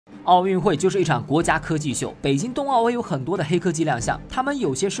奥运会就是一场国家科技秀，北京冬奥会有很多的黑科技亮相，他们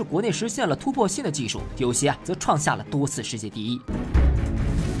有些是国内实现了突破性的技术，有些则创下了多次世界第一。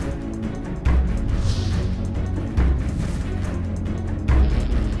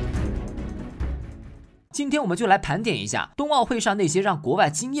今天我们就来盘点一下冬奥会上那些让国外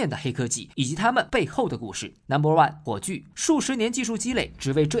惊艳的黑科技，以及他们背后的故事。No.1 火炬，数十年技术积累，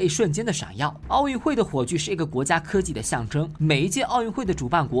只为这一瞬间的闪耀。奥运会的火炬是一个国家科技的象征，每一届奥运会的主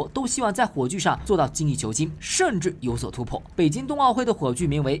办国都希望在火炬上做到精益求精，甚至有所突破。北京冬奥会的火炬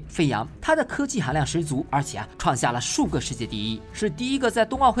名为飞扬，它的科技含量十足，而且创下了数个世界第一，是第一个在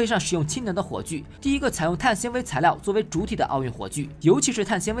冬奥会上使用氢能的火炬，第一个采用碳纤维材料作为主体的奥运火炬。尤其是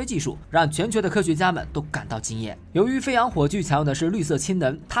碳纤维技术，让全球的科学家们都感到惊艳。由于飞扬火炬采用的是绿色氢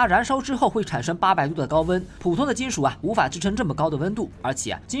能，它燃烧之后会产生800度的高温，普通的金属无法支撑这么高的温度，而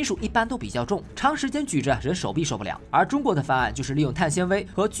且金属一般都比较重，长时间举着人手臂受不了。而中国的方案就是利用碳纤维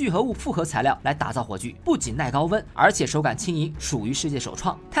和聚合物复合材料来打造火炬，不仅耐高温，而且手感轻盈，属于世界首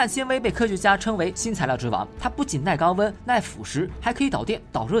创。碳纤维被科学家称为新材料之王，它不仅耐高温、耐腐蚀，还可以导电、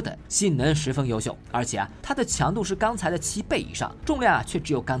导热等，性能十分优秀。而且它的强度是钢材的7倍以上，重量却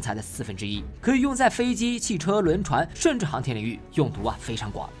只有钢材的1/4，可以用在飞机、汽车、轮船甚至航天领域，用途非常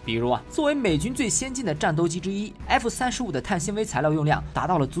广。比如作为美军最先进的战斗机之一 ，F-35的碳纤维材料用量达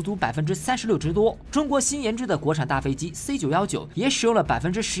到了足足36%之多。中国新研制的国产大飞机 C919 也使用了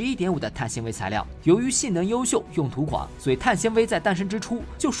11.5%的碳纤维材料。由于性能优秀、用途广，所以碳纤维在诞生之初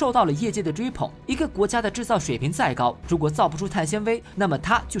就受到了业界的追捧。一个国家的制造水平再高，如果造不出碳纤维，那么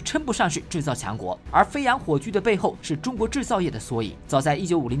它就称不上是制造强国。而飞扬火炬的背后是中国制造业的缩影。早在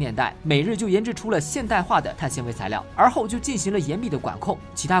1950年代，美日就研制出了现代化的碳纤维材料，而后就进行了严密的管控。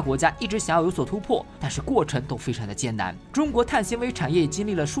其他国家一直想要有所突破，但是过程都非常的艰难。中国碳纤维产业经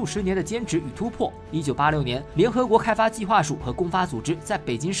历了数十年的坚持与突破。1986年，联合国开发计划署和公发组织在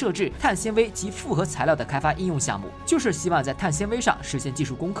北京设置碳纤维及复合材料的开发应用项目，就是希望在碳纤维上实现技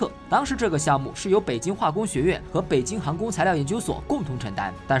术攻克。当时这个项目是由北京化工学院和北京航空材料研究所共同承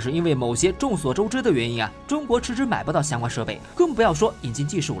担，但是因为某些众所周知的原因中国迟迟买不到相关设备，更不要说引进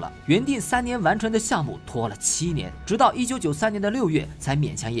技术了。原定3年完成的项目拖了7年，直到1993年的6月才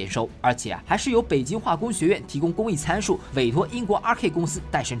勉强验收，而且还是由北京化工学院提供工艺参数，委托英国 RK 公司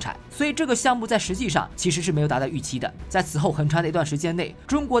代生产。所以这个项目在实际上其实是没有达到预期的。在此后很长的一段时间内，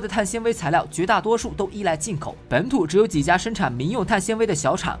中国的碳纤维材料绝大多数都依赖进口，本土只有几家生产民用碳纤维的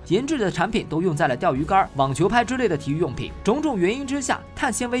小厂，研制的产品都用在了钓鱼竿、网球拍之类的体育用品。种种原因之下，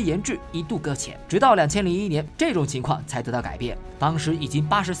碳纤维研制一度搁浅，直到2001年，这种情况才得到改变。当时已经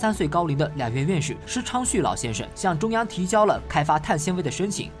83岁高龄的2院院士施昌旭老先生向中央提交了开发碳纤维的申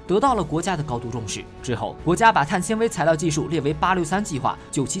请，得到了国家的高度重视。之后，国家把碳纤维材料技术列为863计划、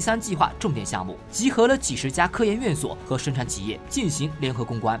973计划重点项目，集合了几十家科研院所和生产企业进行联合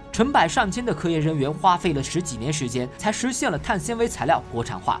攻关，成百上千的科研人员花费了10几年时间，才实现了碳纤维材料国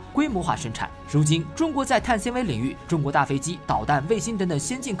产化、规模化生产。如今，中国在碳纤维领域、中国大飞机、导弹、卫星等等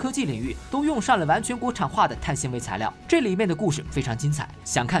先进科技领域都用上了完全国产化的碳纤维材料。这里面的故事非常精彩，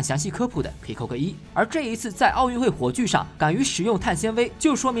想看详细科普的可以扣个1。而这一次在奥运会火炬上敢于使用碳纤维，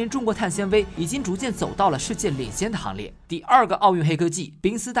就说明中国碳纤维已经逐渐走到了世界领先的行列。第2个奥运黑科技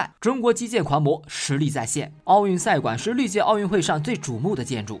冰丝带，中国基建狂魔实力再现。奥运赛馆是历届奥运会上最瞩目的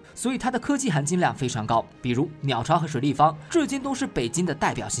建筑，所以它的科技含金量非常高。比如鸟巢和水立方，至今都是北京的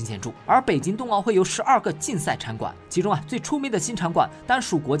代表性建筑。而北京冬奥会有12个竞赛场馆，其中最出名的新场馆单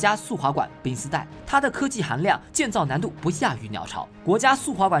属国家速滑馆冰丝带，它的科技含量、建造难度不亚于鸟巢。国家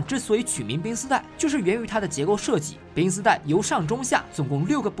速滑馆之所以取名冰丝带，就是源于它的结构设计。冰丝带由上中下总共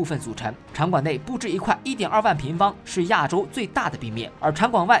6个部分组成，场馆内布置一块1.2万平方，是亚洲最大的冰面，而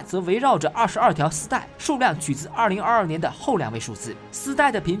场馆外则围绕着22条丝带，数量取自2022年的后2位数字。丝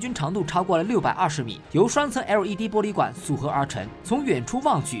带的平均长度超过了620米，由双层 LED 玻璃管组合而成。从远处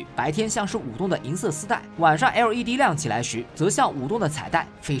望去，白天像是舞动的银色丝带，晚上 LED 亮起来时，则像舞动的彩带，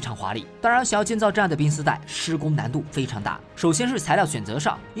非常华丽。当然，想要建造这样的冰丝带，施工难度非常大。首先是材料选择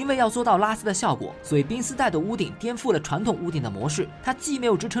上，因为要做到拉丝的效果，所以冰丝带的屋顶颠覆了传统屋顶的模式，它既没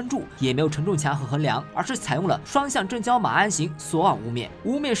有支撑柱，也没有承重墙和横梁，而是采用了双向正交马鞍形锁网屋面。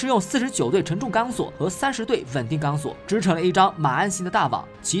屋面是用49对承重钢索和30对稳定钢索织成了一张马鞍形的大网，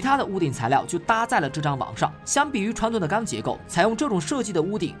其他的屋顶材料就搭在了这张网上。相比于传统的钢结构，采用这种设计的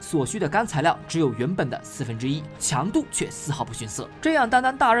屋顶所需的钢材料只有原本的1/4，强度却丝毫不逊色。这样担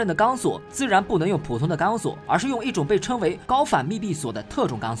当大任的钢索自然不能用普通的钢索，而是用一种被称为高反密闭锁的特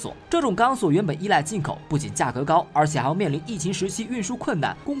种钢索。这种钢索原本依赖进口，不仅价格高，而且还要面临疫情时期运输困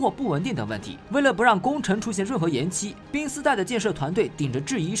难、供货不稳定等问题。为了不让工程出现任何延期，冰丝带的建设团队顶着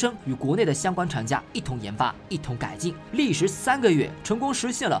质疑声，与国内的相关厂家一同研发、一同改进，历时3个月，成功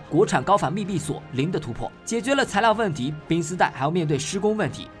实现了国产高反密闭锁零的突破，解决了材料问题。冰丝带还要面对施工问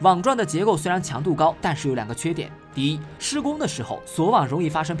题。网状的结构虽然强度高，但是有2个缺点。第一，施工的时候锁网容易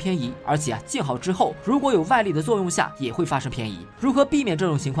发生偏移，而且建好之后，如果有外力的作用下也会发生偏移。如何避免这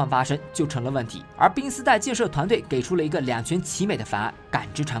种情况发生，就成了问题。而冰丝带建设团队给出了一个2全其美的方案：感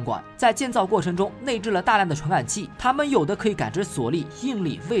知场馆。在建造过程中内置了大量的传感器，它们有的可以感知锁力、应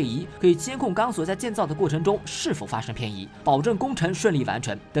力、位移，可以监控钢索在建造的过程中是否发生偏移，保证工程顺利完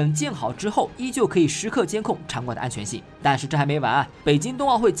成。等建好之后，依旧可以时刻监控场馆的安全性。但是这还没完啊！北京冬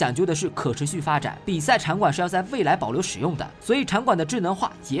奥会讲究的是可持续发展，比赛场馆是要在未来保留使用的，所以场馆的智能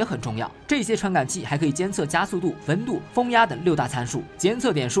化也很重要。这些传感器还可以监测加速度、温度、风压等6大参数，监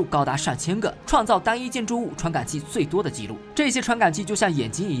测点数高达上千个，创造单一建筑物传感器最多的记录。这些传感器就像眼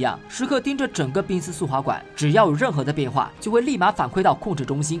睛一样，时刻盯着整个冰丝塑化管，只要有任何的变化，就会立马反馈到控制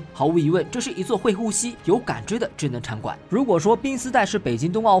中心。毫无疑问，这是一座会呼吸、有感知的智能场馆。如果说冰丝带是北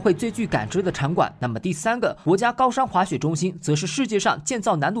京冬奥会最具感知的场馆，那么第3个国家高山滑雪中心则是世界上建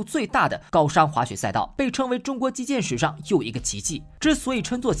造难度最大的高山滑雪赛道，被称为中国基建史上又一个奇迹。之所以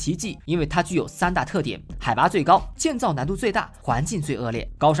称作奇迹，因为它具有3大特点：海拔最高、建造难度最大、环境最恶劣。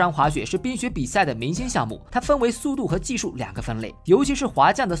高山滑雪是冰雪比赛的明星项目，它分为速度和技术2个分类，尤其是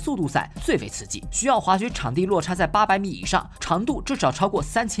滑降的速度赛最为刺激，需要滑雪场地落差在800米以上，长度至少超过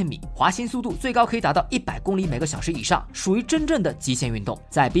3000米，滑行速度最高可以达到100公里每个小时以上，属于真正的极限运动。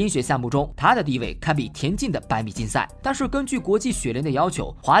在冰雪项目中，它的地位堪比田径的100米竞赛。但是根据国际雪联的要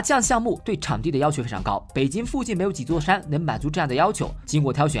求，滑降项目对场地的要求非常高，北京附近没有几座山能满足这样的要求。经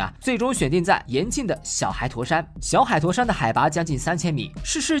过挑选最终选定在延庆的小海坨山。小海坨山的海拔将近3000米，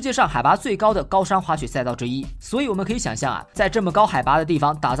是世界上海拔最高的高山滑雪赛道之一。所以我们可以想象在这么高海拔的地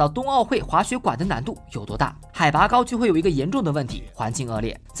方打造冬奥会滑雪馆的难度有多大。海拔高就会有一个严重的问题，环境恶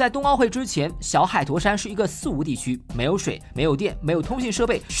劣。在冬奥会之前，小海坨山是一个四无地区，没有水、没有电、没有通信设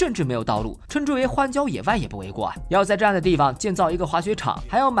备，甚至没有道路，称之为荒郊野外也不为过要在这样的地方建造一个滑雪场，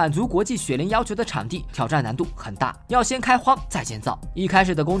还要满足国际雪联要求的场地，挑战难度很大。要先开荒再建造。一开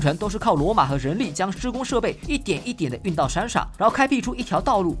始的工程都是靠骡马和人力将施工设备一点一点的运到山上，然后开辟出一条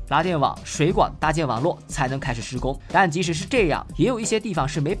道路、拉电网、水管，搭建网络，才能开始施工。但即使是这样，也有一些地方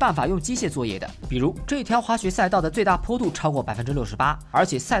是没办法用机械作业的，比如这条滑雪赛道的最大坡度超过68%，而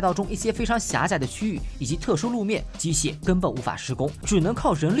且赛道中一些非常狭窄的区域以及特殊路面，机械根本无法施工，只能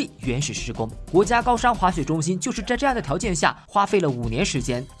靠人力原始施工。国家高山滑雪中心就是在这样的条件下，花费了5年时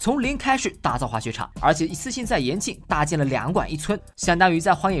间，从零开始打造滑雪场，而且一次性在延庆搭建了2馆1村，相当于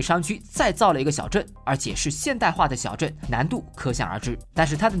在荒野山区再造了一个小镇，而且是现代化的小镇，难度可想而知。但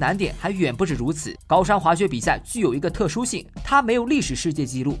是它的难点还远不止如此，高山滑雪比赛具有一个特殊性，它没有历史世界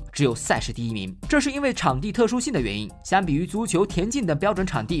纪录，只有赛事第1名。这是因为场地特殊性的原因，相比于足球、田径等标准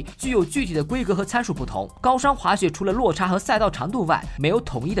场地，具有具体的规格和参数不同。高山滑雪除了落差和赛道长度外，没有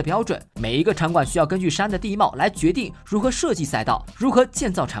统一的标准，每一个场馆需要根据山的地貌来决定如何设计赛道，如何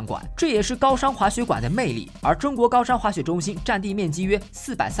建造场馆，这也是高山滑雪馆的魅力。而中国高山滑雪中心占地面积约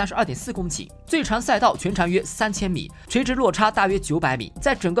432.4公顷，最长赛道全长约3000米，垂直落差大约900米，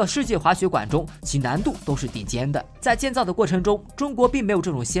在整个世界滑雪馆中，其难度都是顶尖的。在建造的过程中，中国并没有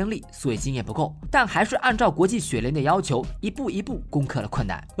这种先例，所以经验不够，但还是按照国际雪联的要求，一步一步攻克了困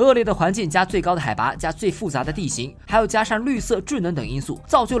难。恶劣的环境加最高的海拔加最复杂的地形，还有加上绿色、智能等因素，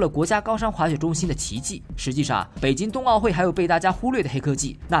造就了国家高山滑雪中心的奇迹。实际上北京冬奥会还有被大家忽略的黑科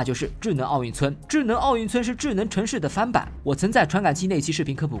技，那就是智能奥运村。智能奥运村是智能城市的翻版，我曾在传感器那期视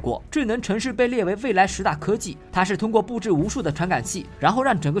频科普过，智能城市被列为未来10大科技，它是通过布置无数的传感器，然后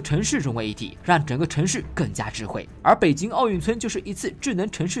让整个城市融为一体，让整个城市更加智慧。而北京奥运村就是一次智能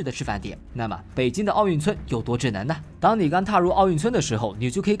城市的示范点。那么北京的奥运村有多智能呢？当你刚踏入奥运村的时候，你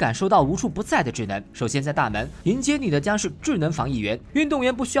就可以感受到无处不在的智能。首先在大门迎接你的将是智能防疫员，运动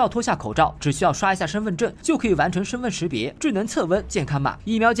员不需要脱下口罩，只需要刷一下身份证就可以完成身份识别、智能测温、健康码、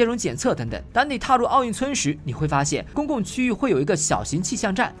疫苗接种检测等等。当你踏入奥运村时，你会发现公共区域会有一个小型气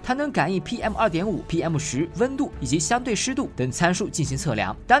象站，它能感应 PM2.5、PM10、温度以及相对湿度等参数进行测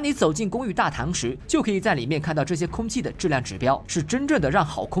量。当你走进公寓大堂时，就可以在里面看到这些空气的质量指标，是真正的让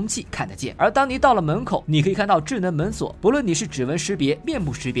好空气看得见。而当你到了门口，你可以看到智能门门锁，不论你是指纹识别、面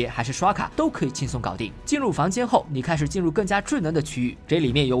部识别还是刷卡，都可以轻松搞定。进入房间后，你开始进入更加智能的区域，这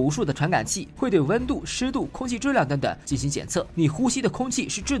里面有无数的传感器，会对温度、湿度、空气质量等等进行检测。你呼吸的空气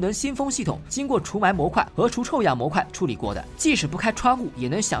是智能新风系统经过除霾模块和除臭氧模块处理过的，即使不开窗户也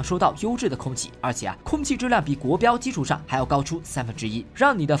能享受到优质的空气，而且空气质量比国标基础上还要高出1/3，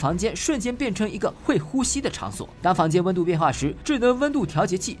让你的房间瞬间变成一个会呼吸的场所。当房间温度变化时，智能温度调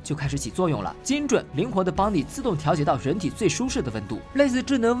节器就开始起作用了，精准灵活的帮你自动调节到人体最舒适的温度。类似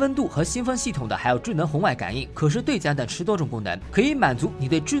智能温度和新风系统的还有智能红外感应、可视对讲等10多种功能，可以满足你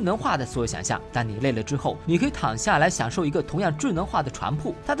对智能化的所有想象。当你累了之后，你可以躺下来享受一个同样智能化的床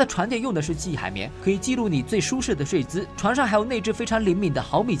铺，它的床垫用的是记忆海绵，可以记录你最舒适的睡姿。床上还有内置非常灵敏的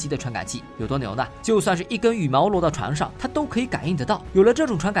毫米级的传感器，有多牛呢？就算是一根羽毛落到床上，它都可以感应得到。有了这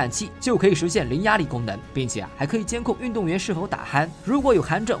种传感器，就可以实现零压力功能，并且还可以监控运动员是否打鼾，如果有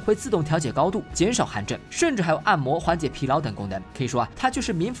鼾症会自动调节高度，减少鼾症，甚至还有按摩缓解疲劳等功能。可以说它就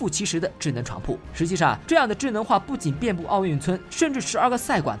是名副其实的智能床铺。实际上这样的智能化不仅遍布奥运村，甚至12个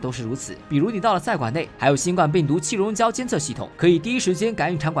赛馆都是如此。比如你到了赛馆内，还有新冠病毒气溶胶监测系统，可以第一时间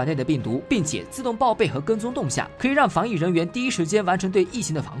感应场馆内的病毒，并且自动报备和跟踪动向，可以让防疫人员第一时间完成对疫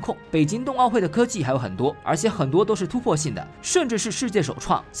情的防控。北京冬奥会的科技还有很多，而且很多都是突破性的，甚至是世界首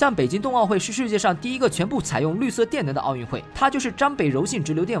创。像北京冬奥会是世界上第一个全部采用绿色电能的奥运会，它就是张北柔性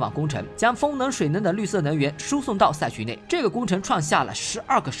直流电网工程，将风能、水能的绿色能源输送到赛区内。这个工程创下了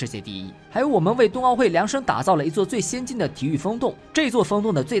12个世界第一。还有我们为冬奥会量身打造了一座最先进的体育风洞，这座风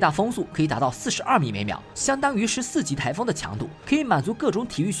洞的最大风速可以达到42米每秒，相当于14级台风的强度，可以满足各种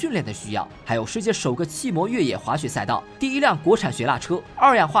体育训练的需要。还有世界首个气膜越野滑雪赛道，第一辆国产雪蜡车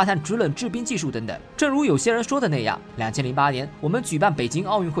，2氧化碳制冷制冰技术等等。正如有些人说的那样，2008年我们举办北京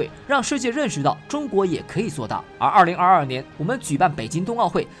奥运会，让世界认识到中国也可以做到；而2022年我们举办北京冬奥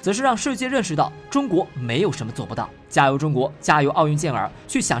会，则是让世界认识到中国没有什么做不到。加油中国，加油奥运健儿，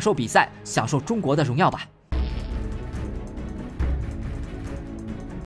去享受比赛，享受中国的荣耀吧！